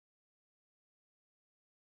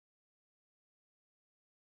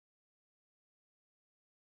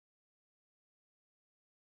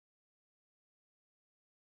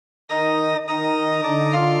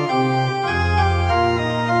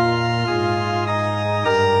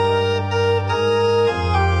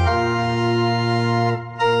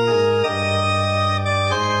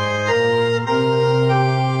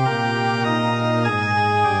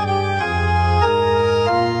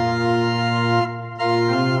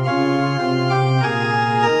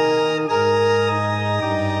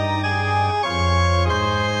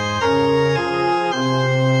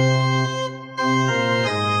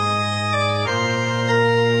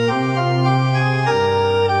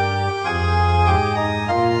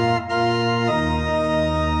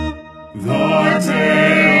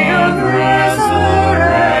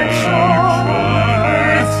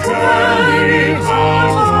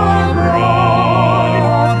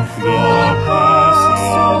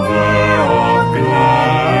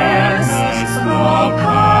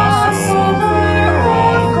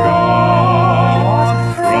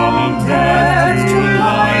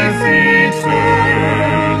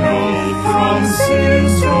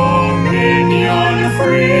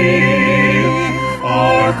free.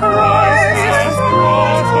 Our Christ has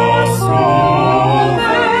brought us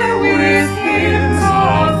over with hymns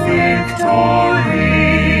of victory.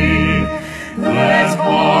 Let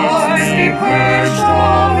hearts be purged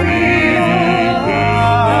of evil,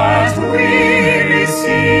 that we may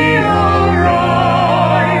see aright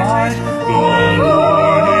the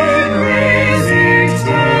Lord in raising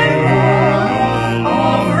eternal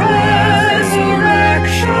of resurrection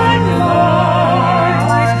light,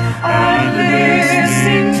 and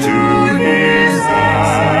listening to his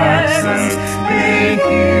accents, may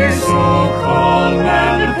hear so calm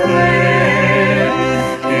and clear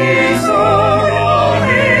his own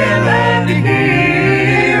hymn and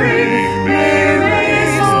hearing may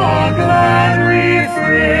raise a glad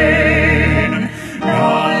refrain.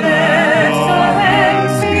 Now let the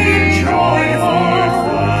hands be joyful,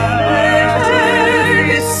 let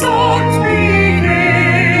its song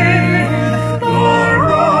begin. The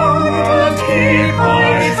wrong will keep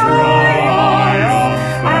by triumph,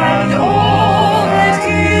 and all that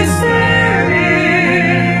is therein.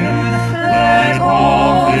 Let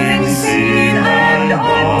all things seen and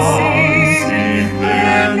unseen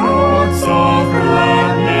their notes of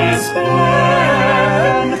gladness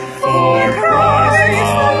blend. For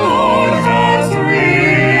Christ the Lord has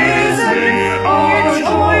risen, our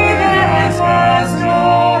joy that has no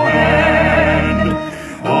end.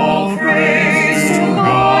 All praise to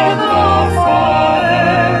God the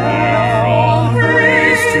Father, all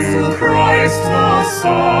praise to Christ the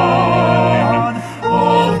Son,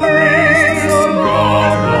 all praise to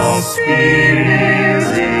God the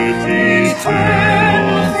Spirit,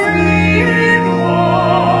 eternal, three in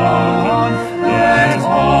one. Let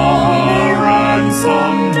all the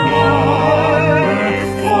ransomed daughter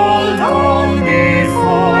fall down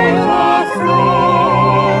before the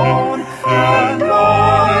throne, and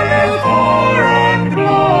all the power and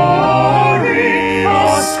glory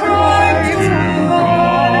ascribe to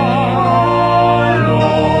God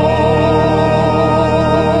alone.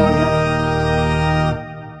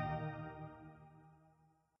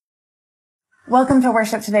 Welcome to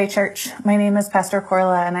worship today, church. My name is Pastor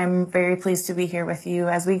Korla, and I'm very pleased to be here with you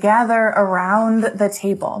as we gather around the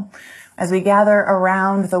table, as we gather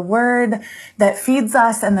around the word that feeds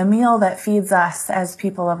us and the meal that feeds us as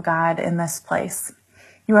people of God in this place.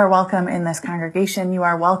 You are welcome in this congregation. You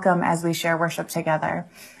are welcome as we share worship together.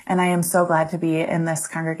 And I am so glad to be in this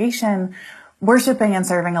congregation, worshiping and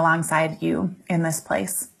serving alongside you in this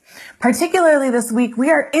place. Particularly this week, we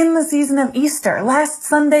are in the season of Easter. Last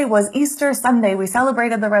Sunday was Easter Sunday. We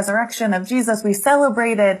celebrated the resurrection of Jesus. We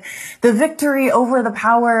celebrated the victory over the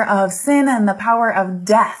power of sin and the power of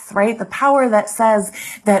death, right? The power that says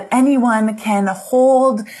that anyone can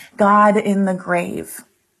hold God in the grave.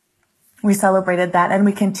 We celebrated that, and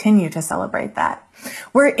we continue to celebrate that.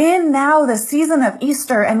 We're in now the season of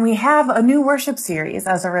Easter, and we have a new worship series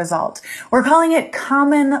as a result. We're calling it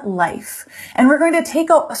Common Life. And we're going to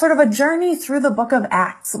take a sort of a journey through the book of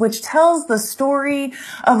Acts, which tells the story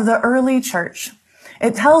of the early church.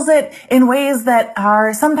 It tells it in ways that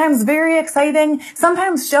are sometimes very exciting,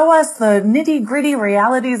 sometimes show us the nitty-gritty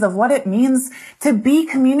realities of what it means to be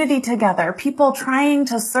community together, people trying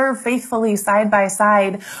to serve faithfully side by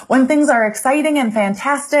side when things are exciting and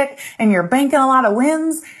fantastic and you're banking a lot of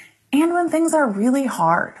wins, and when things are really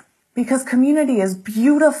hard. Because community is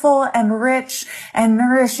beautiful and rich and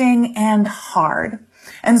nourishing and hard.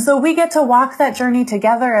 And so we get to walk that journey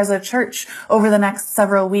together as a church over the next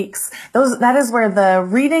several weeks. That is where the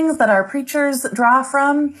readings that our preachers draw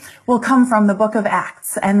from will come from the book of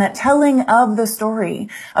Acts, and that telling of the story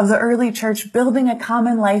of the early church building a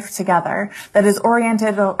common life together that is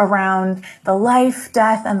oriented around the life,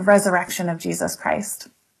 death, and resurrection of Jesus Christ.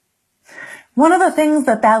 One of the things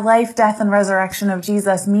that life, death, and resurrection of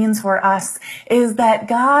Jesus means for us is that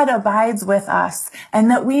God abides with us,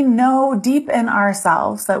 and that we know deep in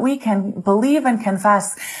ourselves that we can believe and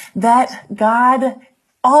confess that God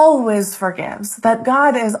always forgives, that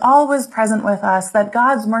God is always present with us, that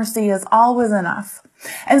God's mercy is always enough.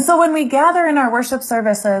 And so when we gather in our worship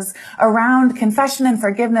services around confession and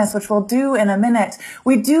forgiveness, which we'll do in a minute,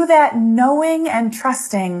 we do that knowing and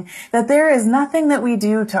trusting that there is nothing that we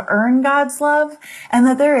do to earn God's love, and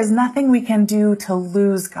that there is nothing we can do to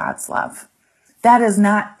lose God's love.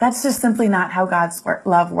 That's just simply not how God's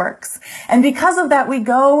love works. And because of that, we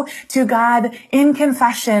go to God in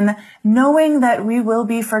confession, knowing that we will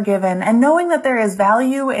be forgiven and knowing that there is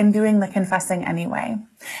value in doing the confessing anyway.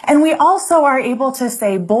 And we also are able to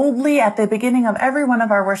say boldly at the beginning of every one of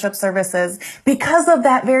our worship services, because of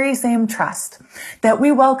that very same trust, that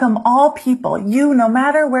we welcome all people, you, no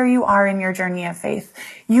matter where you are in your journey of faith,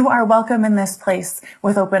 you are welcome in this place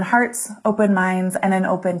with open hearts, open minds, and an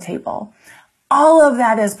open table. All of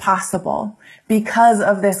that is possible because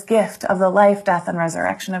of this gift of the life, death, and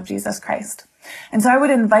resurrection of Jesus Christ. And so I would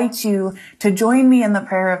invite you to join me in the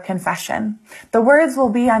prayer of confession. The words will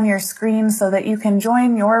be on your screen so that you can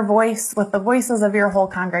join your voice with the voices of your whole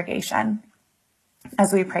congregation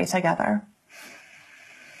as we pray together.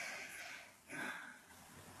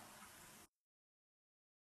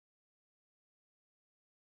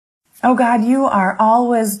 Oh God, you are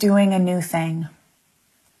always doing a new thing.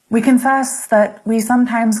 We confess that we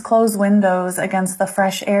sometimes close windows against the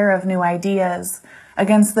fresh air of new ideas,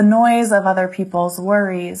 against the noise of other people's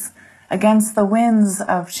worries, against the winds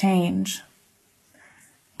of change.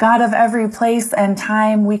 God of every place and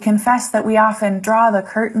time, we confess that we often draw the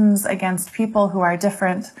curtains against people who are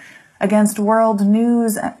different, against world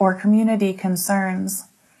news or community concerns.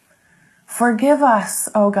 Forgive us,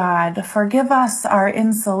 O God, forgive us our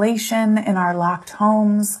insulation in our locked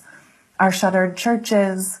homes, our shuttered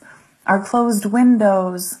churches, our closed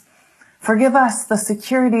windows. Forgive us the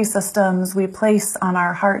security systems we place on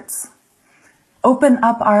our hearts. Open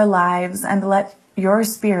up our lives and let your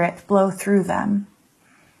Spirit blow through them.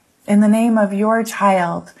 In the name of your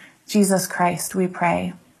child, Jesus Christ, we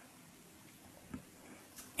pray.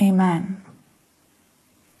 Amen.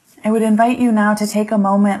 I would invite you now to take a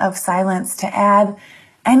moment of silence to add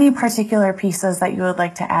any particular pieces that you would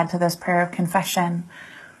like to add to this prayer of confession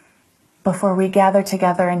before we gather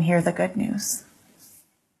together and hear the good news.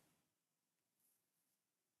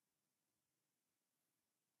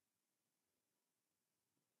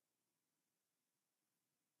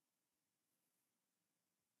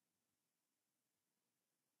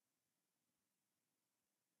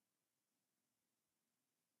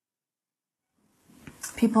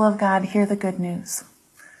 People of God, hear the good news.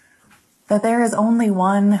 That there is only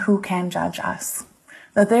one who can judge us.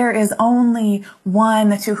 That there is only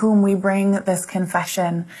one to whom we bring this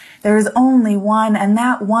confession. There is only one, and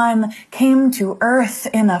that one came to earth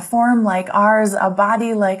in a form like ours, a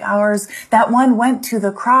body like ours. That one went to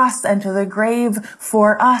the cross and to the grave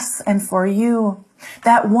for us and for you.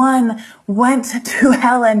 That one went to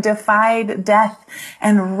hell and defied death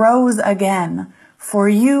and rose again for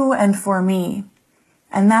you and for me.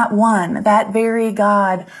 And that one, that very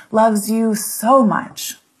God, loves you so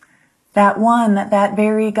much. That one, that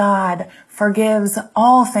very God, forgives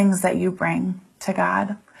all things that you bring to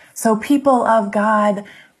God. So people of God,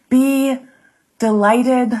 be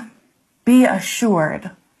delighted, be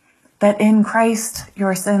assured that in Christ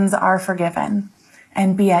your sins are forgiven,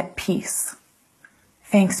 and be at peace.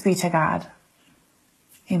 Thanks be to God.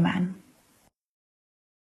 Amen.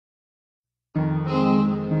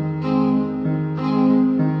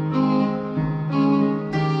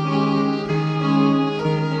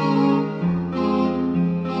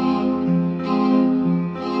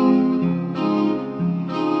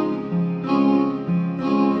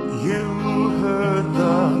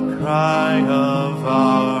 Cry of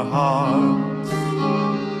our hearts,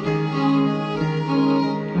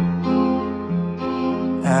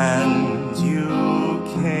 and you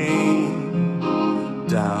came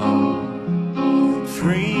down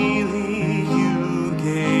freely. You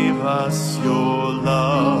gave us your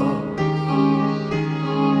love,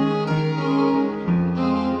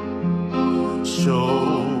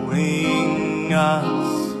 showing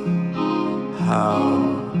us how.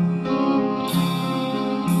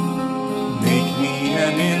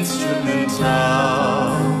 An instrument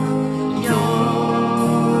of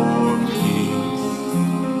your peace.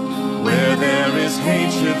 Where there is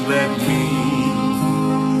hatred, let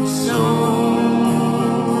me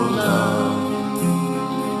sow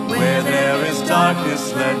love. Where there is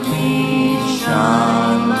darkness, let me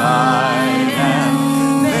shine light.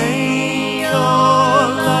 And may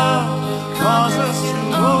your love cause us to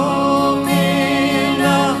open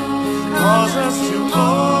up, cause us to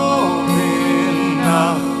open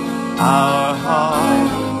up our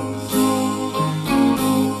hearts.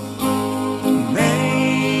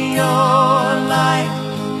 May your light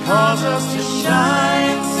cause us to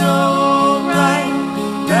shine so bright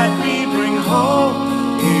that we bring hope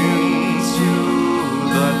into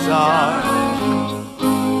the dark.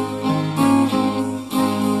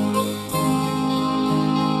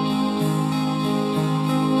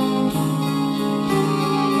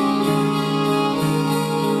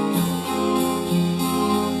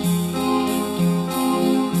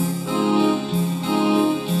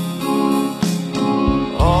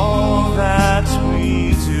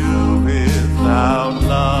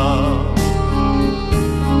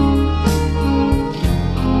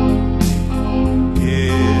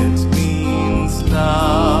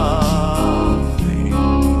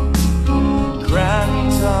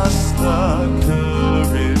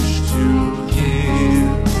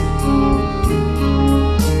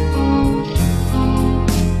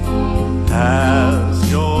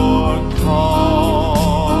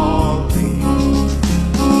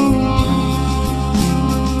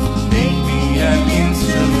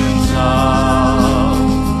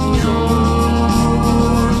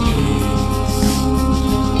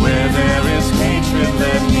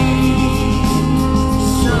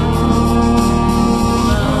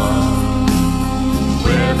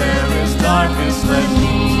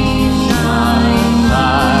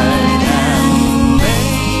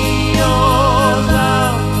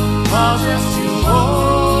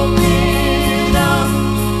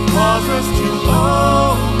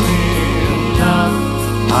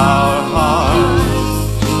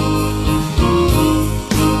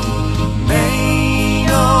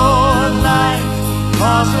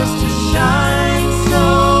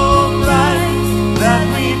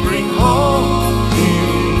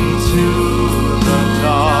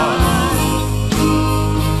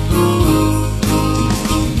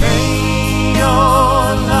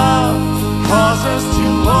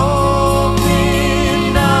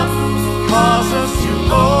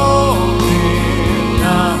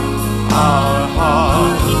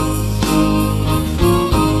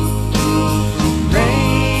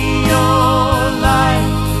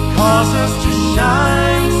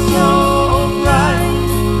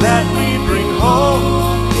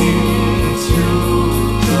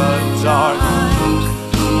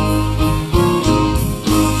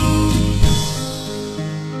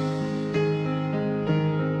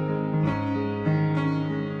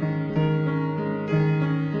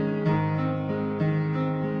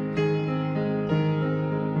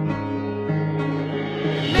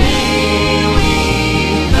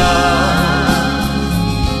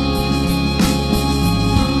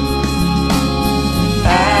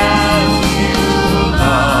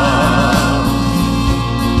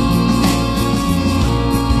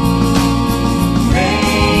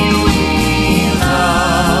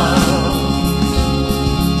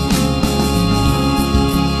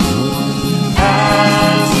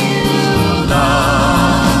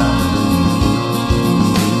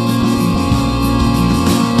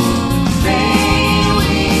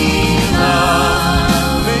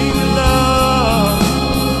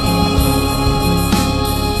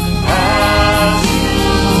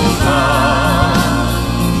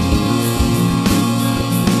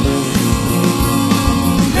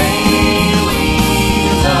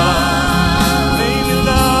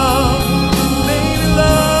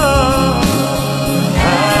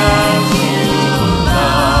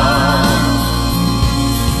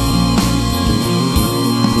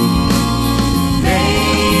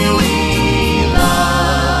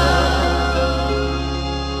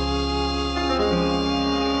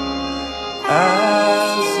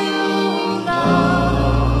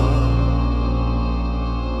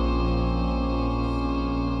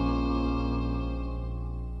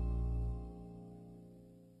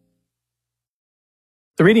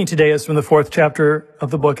 The reading today is from the 4th chapter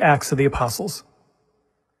of the book Acts of the Apostles.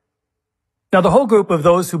 Now the whole group of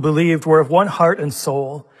those who believed were of one heart and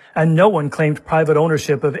soul, and no one claimed private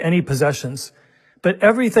ownership of any possessions, but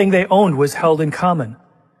everything they owned was held in common.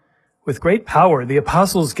 With great power, the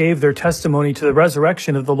apostles gave their testimony to the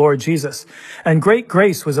resurrection of the Lord Jesus, and great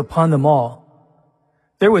grace was upon them all.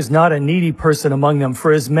 There was not a needy person among them,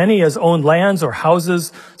 for as many as owned lands or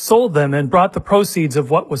houses sold them and brought the proceeds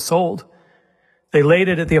of what was sold. They laid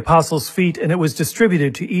it at the apostles' feet, and it was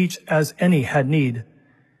distributed to each as any had need.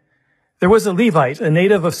 There was a Levite, a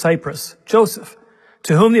native of Cyprus, Joseph,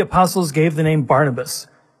 to whom the apostles gave the name Barnabas,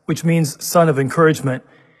 which means son of encouragement.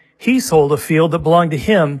 He sold a field that belonged to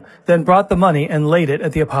him, then brought the money and laid it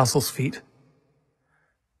at the apostles' feet.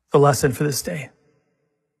 The lesson for this day.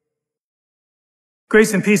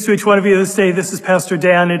 Grace and peace to each one of you this day. This is Pastor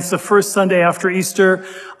Dan. It's the first Sunday after Easter.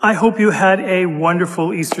 I hope you had a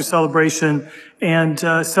wonderful Easter celebration and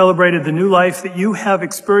celebrated the new life that you have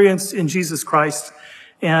experienced in Jesus Christ.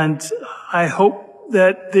 And I hope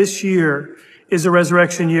that this year is a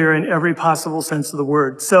resurrection year in every possible sense of the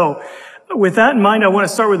word. So with that in mind, I want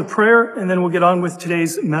to start with a prayer, and then we'll get on with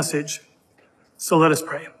today's message. So let us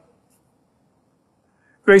pray.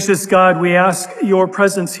 Gracious God, we ask your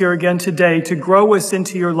presence here again today to grow us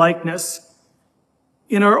into your likeness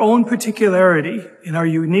in our own particularity, in our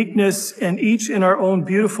uniqueness, and each in our own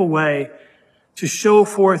beautiful way, to show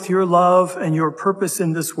forth your love and your purpose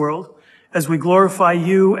in this world as we glorify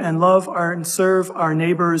you and love and serve our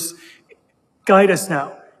neighbors. Guide us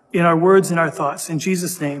now in our words and our thoughts. In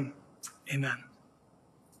Jesus' name, amen.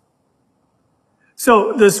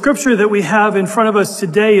 So the scripture that we have in front of us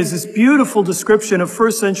today is this beautiful description of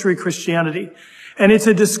first century Christianity. And it's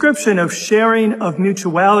a description of sharing, of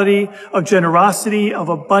mutuality, of generosity, of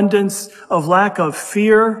abundance, of lack of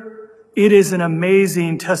fear. It is an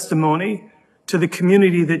amazing testimony to the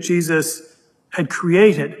community that Jesus had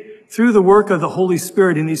created through the work of the Holy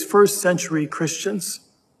Spirit in these first century Christians.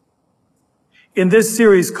 In this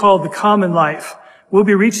series called The Common Life, we'll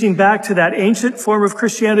be reaching back to that ancient form of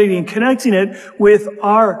Christianity and connecting it with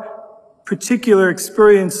our particular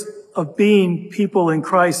experience of being people in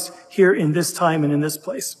Christ here in this time and in this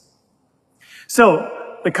place. So,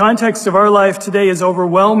 the context of our life today is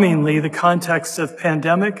overwhelmingly the context of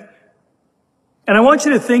pandemic. And I want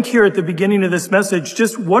you to think here at the beginning of this message,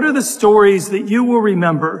 just what are the stories that you will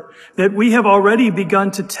remember that we have already begun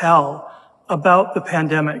to tell about the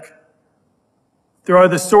pandemic? There are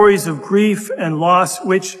the stories of grief and loss,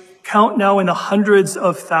 which count now in the hundreds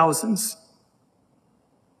of thousands.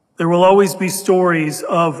 There will always be stories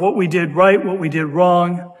of what we did right, what we did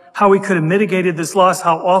wrong, how we could have mitigated this loss,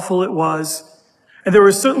 how awful it was. And there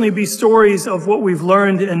will certainly be stories of what we've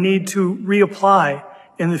learned and need to reapply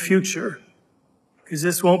in the future, because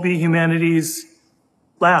this won't be humanity's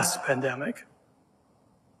last pandemic.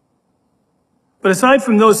 But aside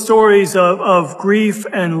from those stories of grief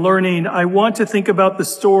and learning, I want to think about the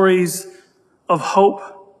stories of hope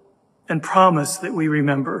and promise that we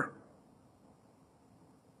remember.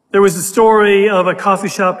 There was a story of a coffee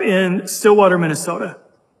shop in Stillwater, Minnesota.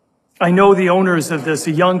 I know the owners of this,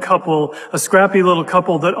 a young couple, a scrappy little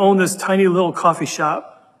couple that owned this tiny little coffee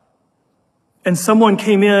shop. And someone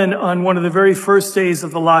came in on one of the very first days of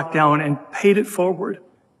the lockdown and paid it forward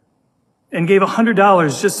and gave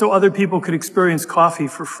 $100 just so other people could experience coffee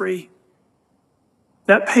for free.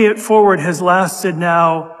 That pay it forward has lasted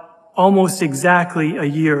now almost exactly a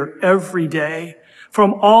year, every day.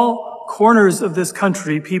 From all corners of this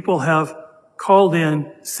country, people have called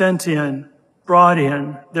in, sent in, brought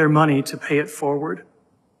in their money to pay it forward.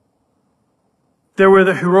 There were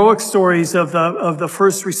the heroic stories of the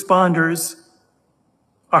first responders,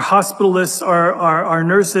 our hospitalists, our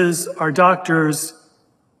nurses, our doctors,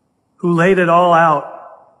 who laid it all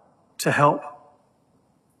out to help.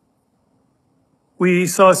 We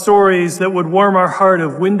saw stories that would warm our heart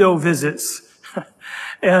of window visits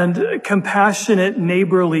and compassionate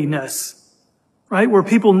neighborliness, right? Where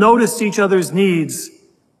people noticed each other's needs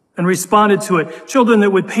and responded to it. Children that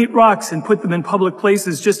would paint rocks and put them in public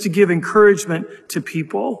places just to give encouragement to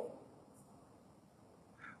people.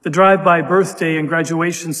 The drive-by birthday and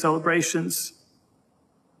graduation celebrations.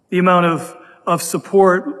 The amount of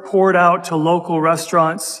support poured out to local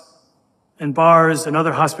restaurants and bars and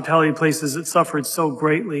other hospitality places that suffered so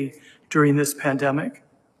greatly during this pandemic.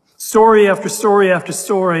 Story after story after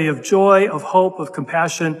story of joy, of hope, of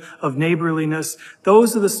compassion, of neighborliness.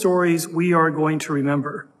 Those are the stories we are going to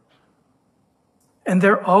remember. And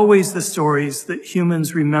they're always the stories that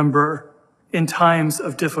humans remember in times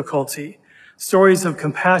of difficulty. Stories of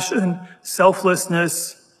compassion,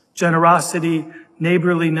 selflessness, generosity,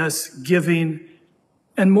 neighborliness, giving,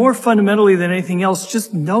 And more fundamentally than anything else,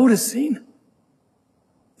 just noticing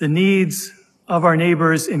the needs of our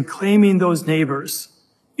neighbors and claiming those neighbors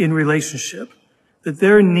in relationship, that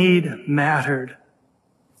their need mattered,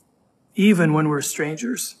 even when we're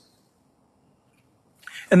strangers.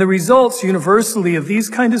 And the results universally of these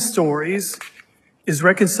kind of stories is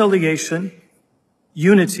reconciliation,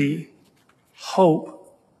 unity,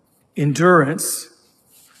 hope, endurance,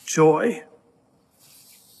 joy.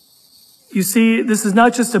 You see, this is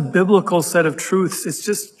not just a biblical set of truths. It's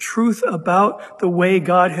just truth about the way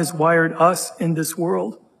God has wired us in this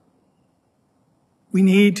world. We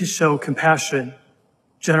need to show compassion,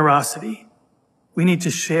 generosity. We need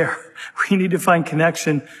to share. We need to find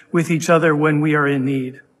connection with each other when we are in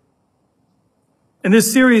need. And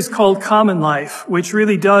this series called Common Life, which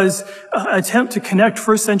really does attempt to connect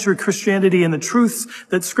first century Christianity and the truths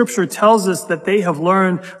that Scripture tells us that they have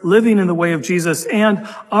learned living in the way of Jesus and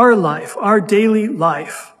our life, our daily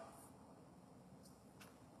life.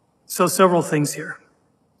 So several things here.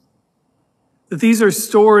 That these are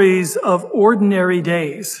stories of ordinary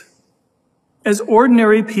days. As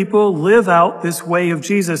ordinary people live out this way of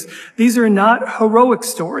Jesus. These are not heroic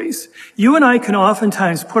stories. You and I can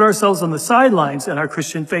oftentimes put ourselves on the sidelines in our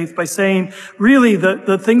Christian faith by saying, really,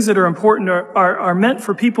 the things that are important are meant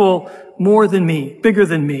for people more than me, bigger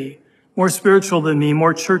than me, more spiritual than me,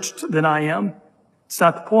 more churched than I am. It's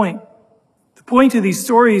not the point. The point of these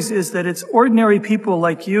stories is that it's ordinary people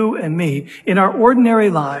like you and me in our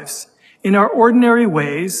ordinary lives, in our ordinary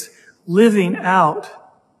ways, living out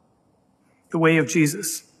the way of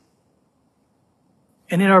Jesus.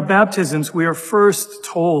 And in our baptisms, we are first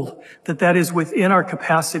told that that is within our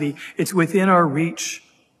capacity. It's within our reach.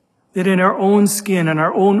 That in our own skin and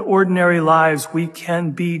our own ordinary lives, we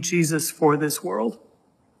can be Jesus for this world.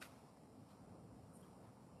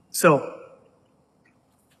 So,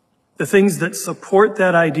 the things that support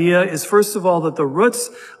that idea is, first of all, that the roots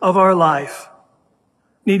of our life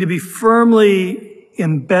need to be firmly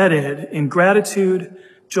embedded in gratitude,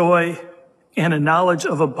 joy, and a knowledge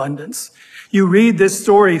of abundance. You read this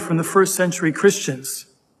story from the first century Christians.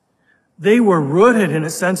 They were rooted in a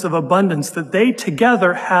sense of abundance, that they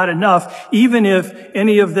together had enough, even if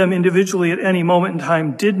any of them individually at any moment in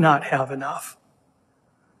time did not have enough.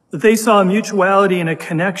 That they saw a mutuality and a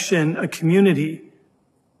connection, a community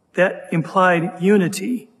that implied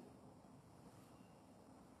unity.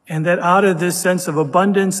 And that out of this sense of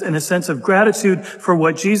abundance and a sense of gratitude for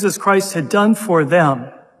what Jesus Christ had done for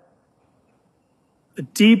them, a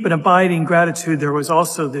deep and abiding gratitude, there was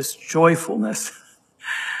also this joyfulness.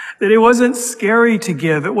 That it wasn't scary to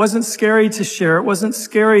give. It wasn't scary to share. It wasn't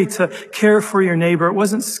scary to care for your neighbor. It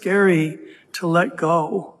wasn't scary to let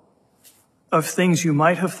go of things you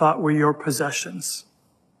might have thought were your possessions.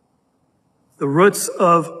 The roots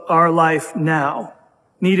of our life now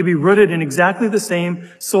need to be rooted in exactly the same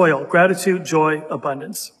soil: gratitude, joy,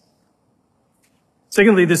 abundance.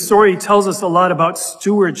 Secondly, this story tells us a lot about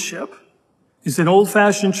stewardship. It's an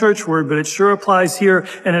old-fashioned church word, but it sure applies here,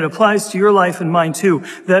 and it applies to your life and mine too.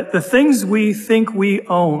 That the things we think we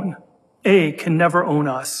own, A, can never own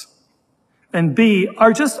us, and B,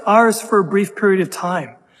 are just ours for a brief period of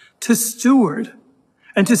time. To steward.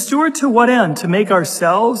 And to steward to what end? To make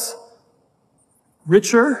ourselves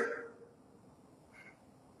richer?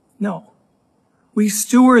 No. We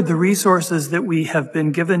steward the resources that we have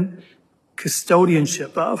been given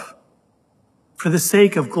custodianship of, for the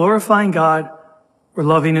sake of glorifying God or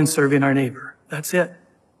loving and serving our neighbor. That's it.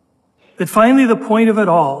 That finally the point of it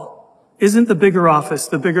all isn't the bigger office,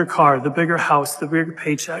 the bigger car, the bigger house, the bigger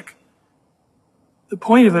paycheck. The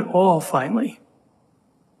point of it all, finally,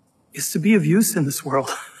 is to be of use in this world.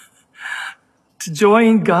 To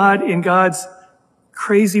join God in God's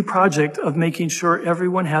crazy project of making sure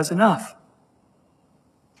everyone has enough.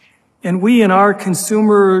 And we in our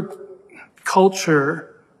consumer culture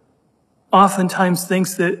oftentimes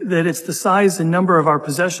thinks that it's the size and number of our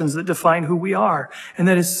possessions that define who we are, and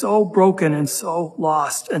that is so broken and so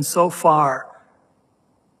lost and so far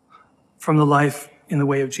from the life in the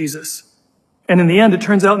way of Jesus. And in the end, it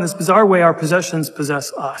turns out in this bizarre way, our possessions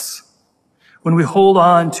possess us. When we hold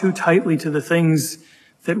on too tightly to the things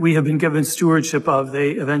that we have been given stewardship of,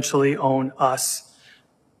 they eventually own us.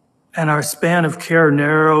 And our span of care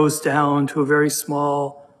narrows down to a very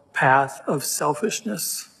small path of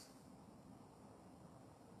selfishness.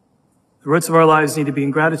 The roots of our lives need to be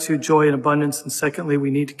in gratitude, joy, and abundance. And secondly,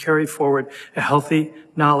 we need to carry forward a healthy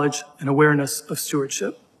knowledge and awareness of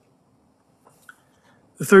stewardship.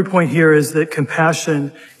 The third point here is that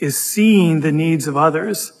compassion is seeing the needs of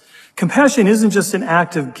others. Compassion isn't just an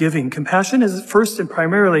act of giving. Compassion is first and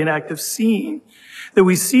primarily an act of seeing. That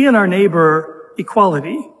we see in our neighbor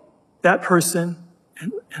equality, that person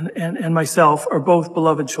and myself are both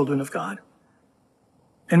beloved children of God.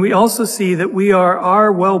 And we also see that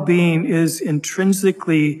our well-being is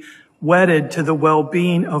intrinsically wedded to the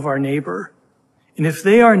well-being of our neighbor. And if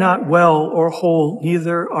they are not well or whole,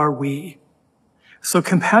 neither are we. So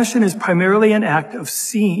compassion is primarily an act of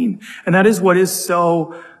seeing. And that is what is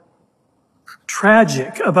so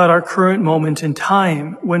tragic about our current moment in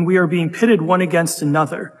time when we are being pitted one against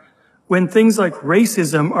another. When things like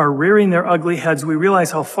racism are rearing their ugly heads, we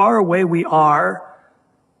realize how far away we are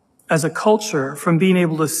as a culture from being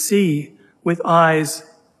able to see with eyes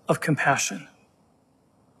of compassion,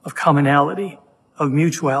 of commonality, of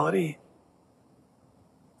mutuality.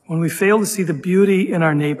 When we fail to see the beauty in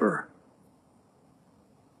our neighbor,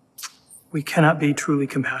 we cannot be truly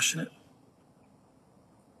compassionate.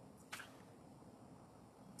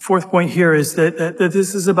 Fourth point here is that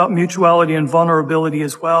this is about mutuality and vulnerability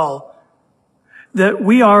as well. That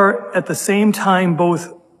we are at the same time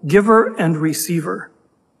both giver and receiver.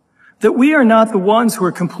 That we are not the ones who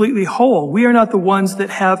are completely whole. We are not the ones that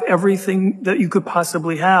have everything that you could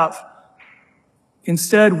possibly have.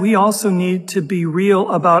 Instead, we also need to be real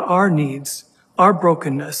about our needs, our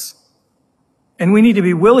brokenness. And we need to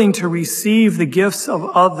be willing to receive the gifts of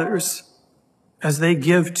others as they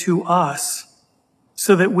give to us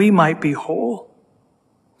so that we might be whole.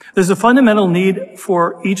 There's a fundamental need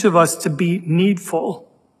for each of us to be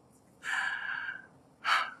needful,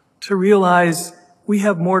 to realize we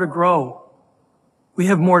have more to grow. We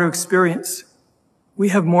have more to experience. We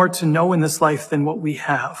have more to know in this life than what we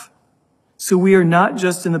have. So we are not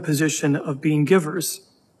just in the position of being givers.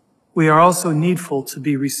 We are also needful to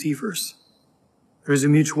be receivers. There is a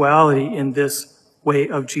mutuality in this way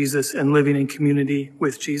of Jesus and living in community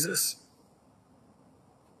with Jesus.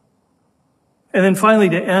 And then finally,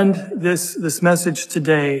 to end this message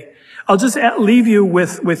today, I'll just leave you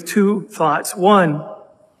with two thoughts. One,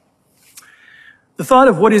 the thought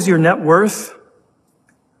of what is your net worth?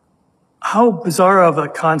 How bizarre of a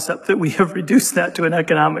concept that we have reduced that to an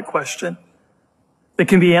economic question that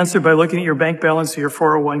can be answered by looking at your bank balance or your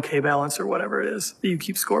 401k balance or whatever it is that you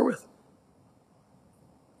keep score with.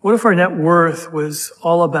 What if our net worth was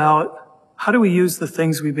all about how do we use the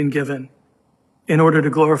things we've been given in order to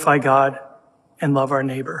glorify God and love our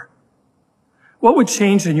neighbor? What would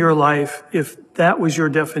change in your life if that was your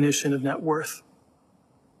definition of net worth?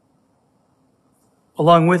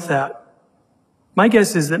 Along with that, my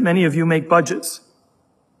guess is that many of you make budgets.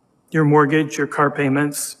 Your mortgage, your car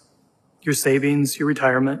payments, your savings, your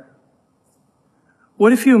retirement.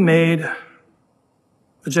 What if you made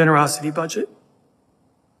a generosity budget?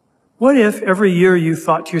 What if every year you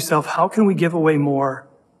thought to yourself, how can we give away more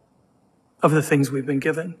of the things we've been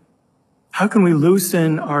given? How can we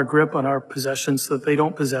loosen our grip on our possessions so that they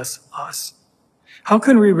don't possess us? How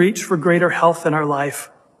can we reach for greater health in our life?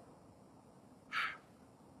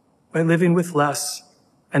 By living with less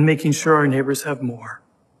and making sure our neighbors have more.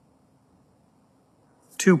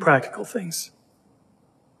 Two practical things.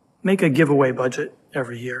 Make a giveaway budget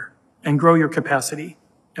every year and grow your capacity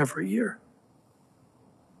every year.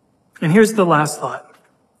 And here's the last thought.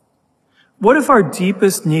 What if our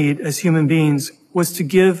deepest need as human beings was to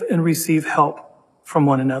give and receive help from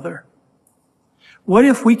one another? What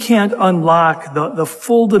if we can't unlock the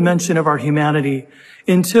full dimension of our humanity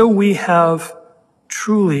until we have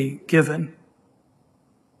truly given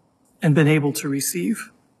and been able to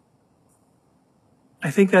receive? I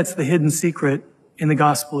think that's the hidden secret in the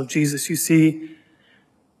gospel of Jesus. You see,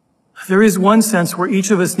 there is one sense where each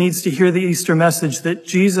of us needs to hear the Easter message that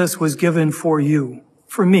Jesus was given for you,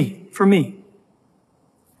 for me.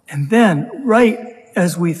 And then, right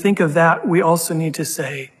as we think of that, we also need to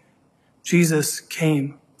say, Jesus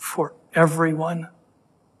came for everyone.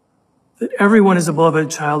 That everyone is a beloved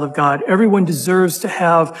child of God. Everyone deserves to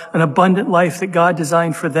have an abundant life that God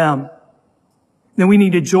designed for them. Then we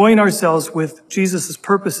need to join ourselves with Jesus'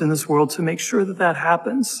 purpose in this world to make sure that that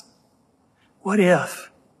happens. What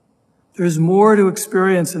if there's more to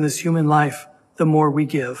experience in this human life the more we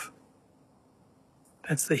give?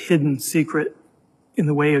 That's the hidden secret in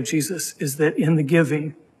the way of Jesus, is that in the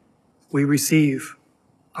giving, we receive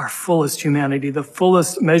our fullest humanity, the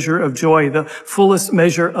fullest measure of joy, the fullest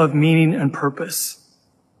measure of meaning and purpose.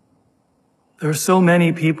 There are so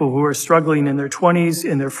many people who are struggling in their 20s,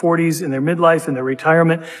 in their 40s, in their midlife, in their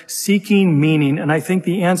retirement, seeking meaning. And I think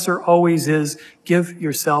the answer always is give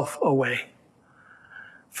yourself away.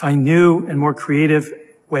 Find new and more creative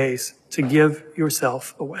ways to give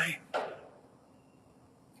yourself away.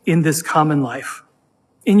 In this common life,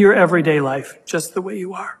 in your everyday life, just the way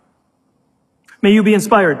you are. May you be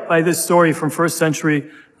inspired by this story from first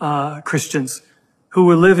century Christians who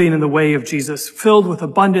were living in the way of Jesus, filled with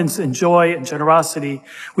abundance and joy and generosity,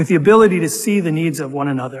 with the ability to see the needs of one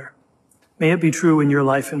another. May it be true in your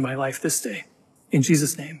life and my life this day. In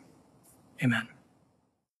Jesus' name, amen.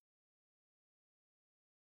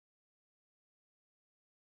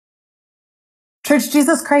 Church,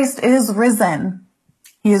 Jesus Christ is risen.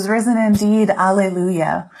 He is risen indeed.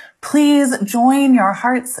 Alleluia. Please join your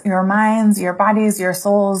hearts, your minds, your bodies, your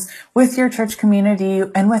souls with your church community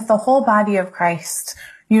and with the whole body of Christ,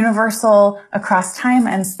 universal across time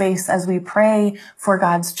and space, as we pray for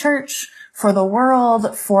God's church, for the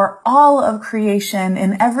world, for all of creation,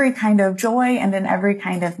 in every kind of joy and in every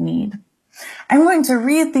kind of need. I'm going to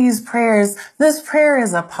read these prayers. This prayer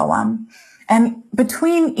is a poem, and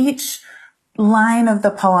between each line of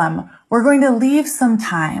the poem, we're going to leave some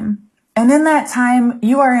time. And in that time,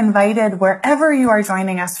 you are invited, wherever you are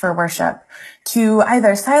joining us for worship, to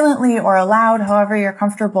either silently or aloud, however you're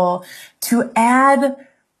comfortable, to add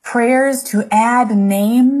prayers, to add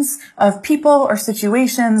names of people or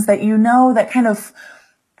situations that you know that kind of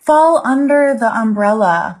fall under the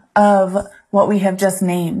umbrella of what we have just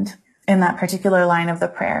named in that particular line of the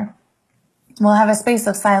prayer. We'll have a space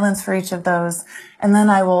of silence for each of those, and then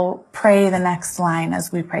I will pray the next line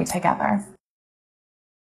as we pray together.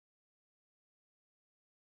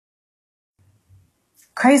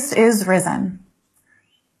 Christ is risen.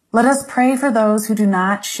 Let us pray for those who do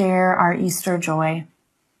not share our Easter joy.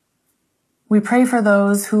 We pray for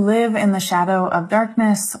those who live in the shadow of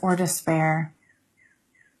darkness or despair.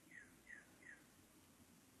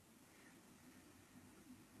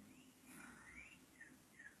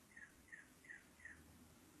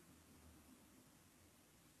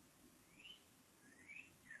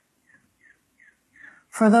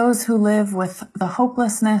 For those who live with the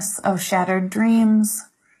hopelessness of shattered dreams,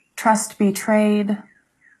 trust betrayed,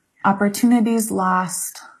 opportunities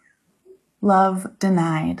lost, love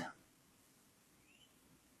denied.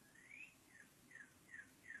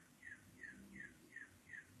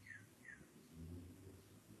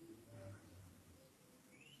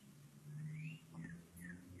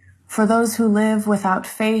 For those who live without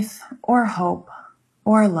faith or hope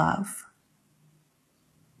or love.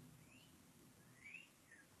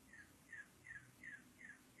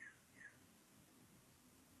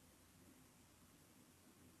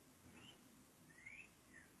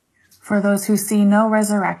 For those who see no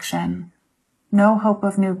resurrection, no hope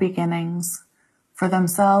of new beginnings, for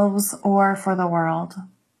themselves or for the world.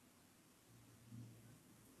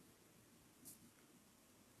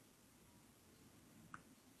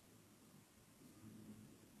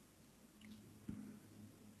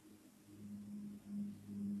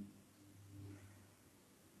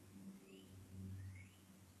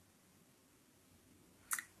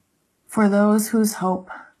 For those whose hope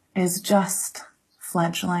is just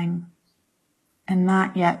fledgling and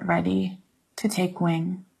not yet ready to take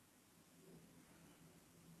wing.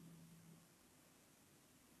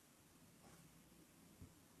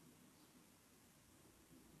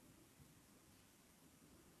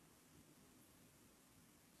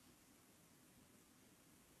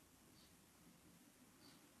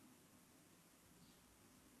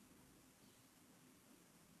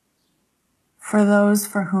 For those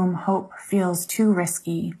for whom hope feels too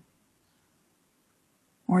risky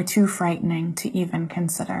or too frightening to even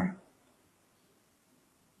consider.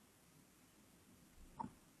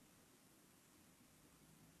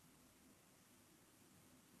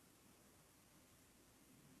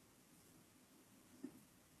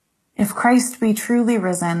 If Christ be truly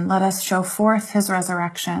risen, let us show forth his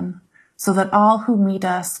resurrection, so that all who meet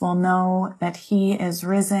us will know that he is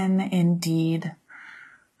risen indeed.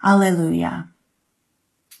 Alleluia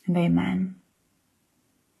and amen.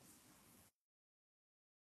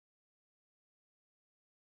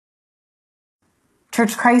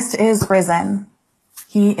 Church, Christ is risen.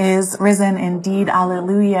 He is risen indeed.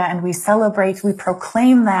 Alleluia. And we celebrate, we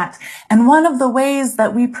proclaim that. And one of the ways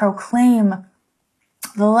that we proclaim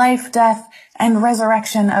the life, death, and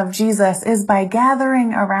resurrection of Jesus is by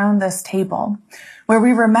gathering around this table, where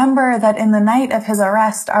we remember that in the night of his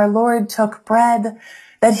arrest, our Lord took bread,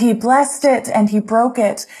 that he blessed it and he broke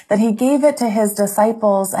it, that he gave it to his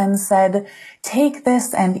disciples and said, "Take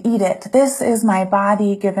this and eat it. This is my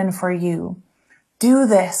body given for you. Do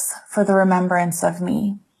this for the remembrance of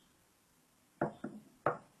me."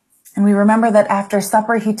 And we remember that after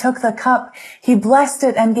supper, he took the cup, he blessed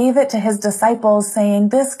it and gave it to his disciples, saying,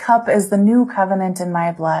 "This cup is the new covenant in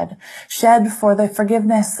my blood, shed for the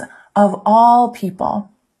forgiveness of all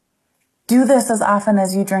people. Do this as often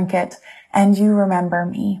as you drink it, and you remember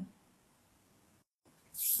me."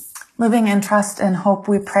 Living in trust and hope,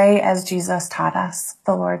 we pray as Jesus taught us,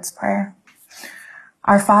 the Lord's Prayer.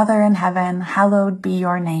 Our Father in heaven, hallowed be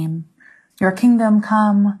your name. Your kingdom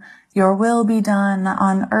come, your will be done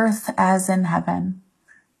on earth as in heaven.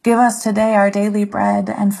 Give us today our daily bread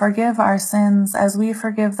and forgive our sins as we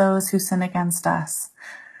forgive those who sin against us.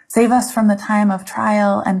 Save us from the time of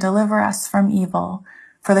trial and deliver us from evil.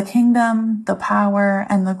 For the kingdom, the power,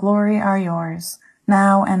 and the glory are yours,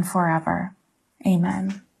 now and forever.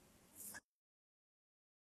 Amen.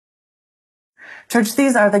 Church,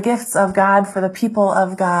 these are the gifts of God for the people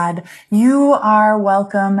of God. You are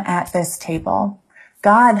welcome at this table.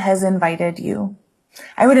 God has invited you.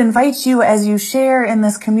 I would invite you as you share in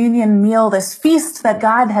this communion meal, this feast that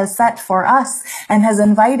God has set for us and has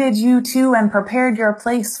invited you to and prepared your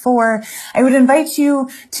place for. I would invite you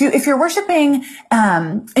to, if you're worshiping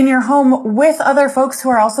in your home with other folks who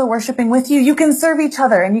are also worshiping with you, you can serve each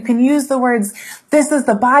other and you can use the words, "This is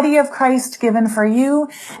the body of Christ given for you,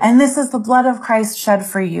 and this is the blood of Christ shed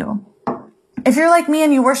for you." If you're like me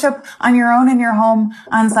and you worship on your own in your home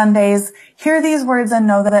on Sundays, hear these words and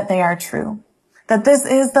know that they are true. That this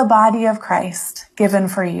is the body of Christ given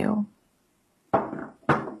for you.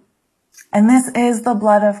 And this is the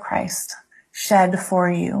blood of Christ shed for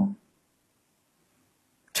you.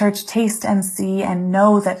 Church, taste and see and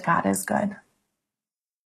know that God is good.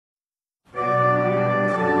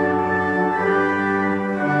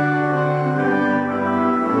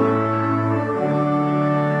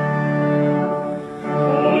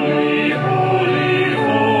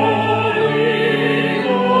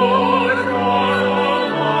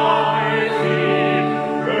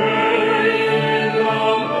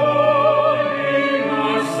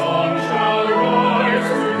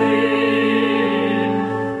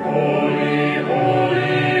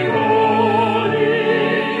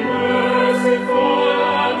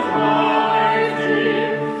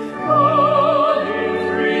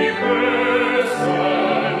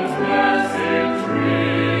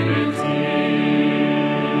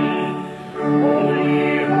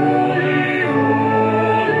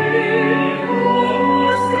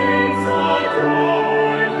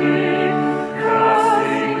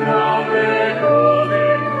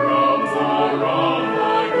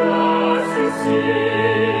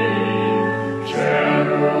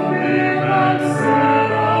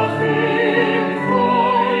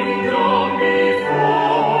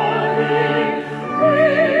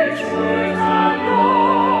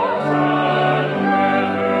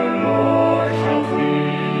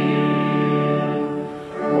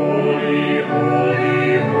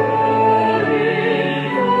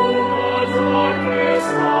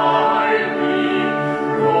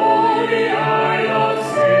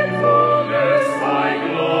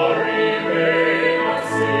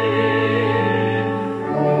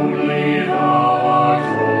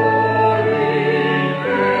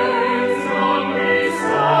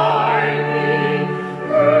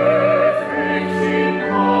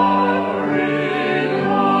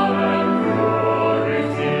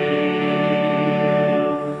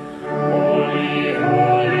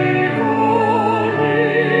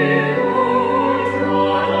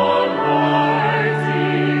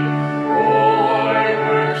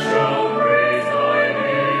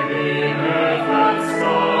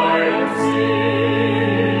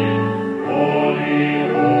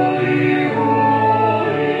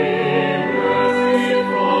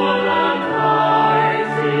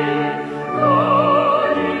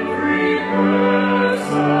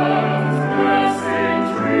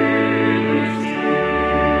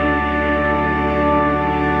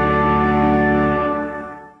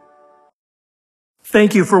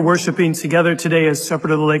 Thank you for worshiping together today as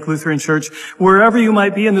Shepherd of the Lake Lutheran Church. Wherever you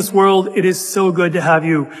might be in this world, it is so good to have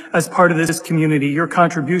you as part of this community. Your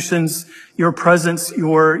contributions, your presence,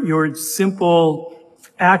 your simple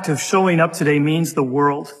act of showing up today means the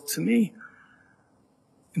world to me.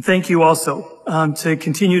 And thank you also to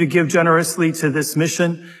continue to give generously to this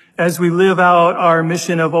mission as we live out our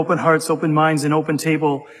mission of open hearts, open minds, and open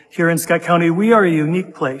table here in Scott County. We are a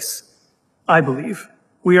unique place, I believe.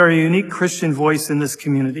 We are a unique Christian voice in this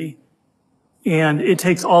community, and it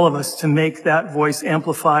takes all of us to make that voice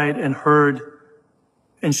amplified and heard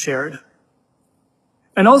and shared.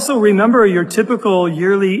 And also remember your typical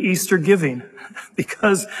yearly Easter giving,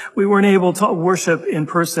 because we weren't able to worship in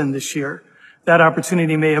person this year. That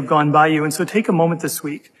opportunity may have gone by you, and so take a moment this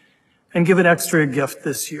week and give an extra gift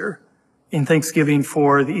this year in thanksgiving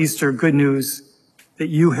for the Easter good news that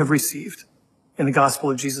you have received in the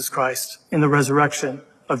gospel of Jesus Christ, in the resurrection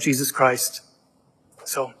of Jesus Christ.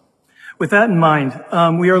 So, with that in mind,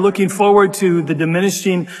 we are looking forward to the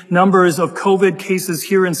diminishing numbers of COVID cases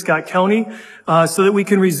here in Scott County, so that we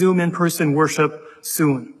can resume in-person worship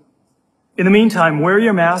soon. In the meantime, wear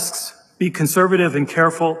your masks Be conservative and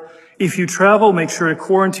careful. If you travel, make sure to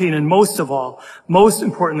quarantine, and most of all, most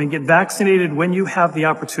importantly, get vaccinated when you have the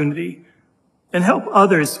opportunity, and help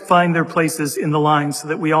others find their places in the line so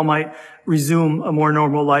that we all might resume a more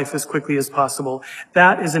normal life as quickly as possible.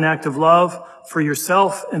 That is an act of love for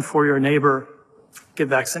yourself and for your neighbor. Get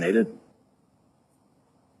vaccinated.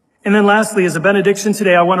 And then lastly, as a benediction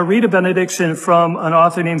today, I want to read a benediction from an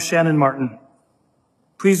author named Shannon Martin.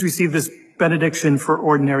 Please receive this benediction for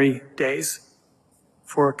ordinary days,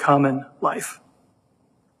 for a common life.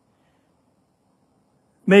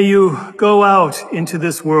 May you go out into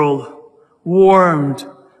this world warmed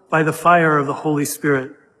by the fire of the Holy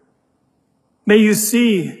Spirit. May you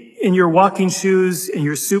see in your walking shoes, in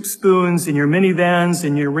your soup spoons, in your minivans,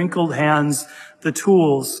 in your wrinkled hands, the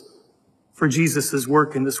tools for Jesus'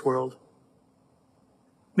 work in this world.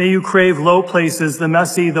 May you crave low places, the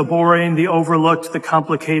messy, the boring, the overlooked, the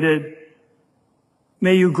complicated.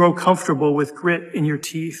 May you grow comfortable with grit in your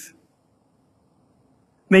teeth.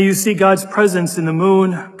 May you see God's presence in the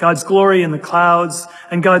moon, God's glory in the clouds,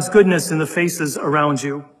 and God's goodness in the faces around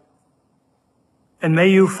you. And may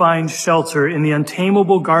you find shelter in the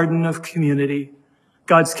untamable garden of community,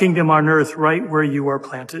 God's kingdom on earth right where you are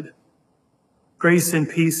planted. Grace and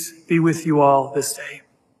peace be with you all this day.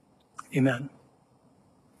 Amen.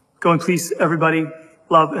 Go in peace, everybody.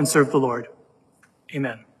 Love and serve the Lord.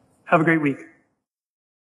 Amen. Have a great week.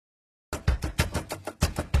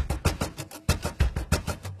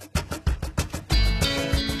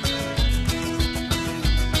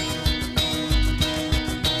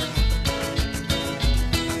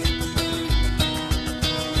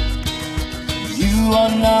 You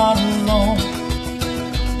are not alone.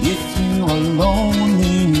 If you are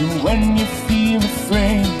lonely, when you feel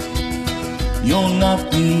afraid, you're not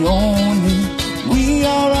the only. We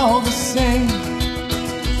are all the same,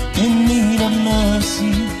 in need of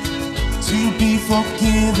mercy, to be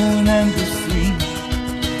forgiven and be free.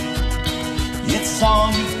 It's all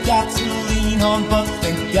you've got to lean on, but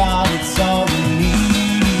thank God it's all you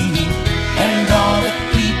need. And all the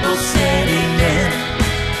people said amen.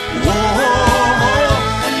 Whoa.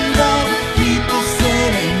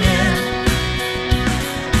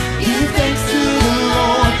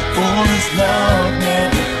 Love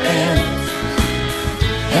never ends.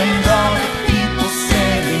 And all the people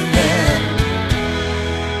said amen.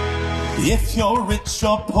 If you're rich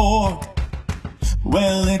or poor,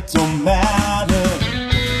 well, it don't matter.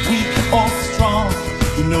 Weak or strong,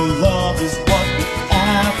 you know love is what we're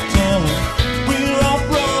after. We're all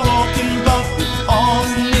broken, but we're all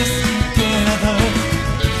in this together.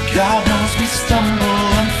 God knows we stumble.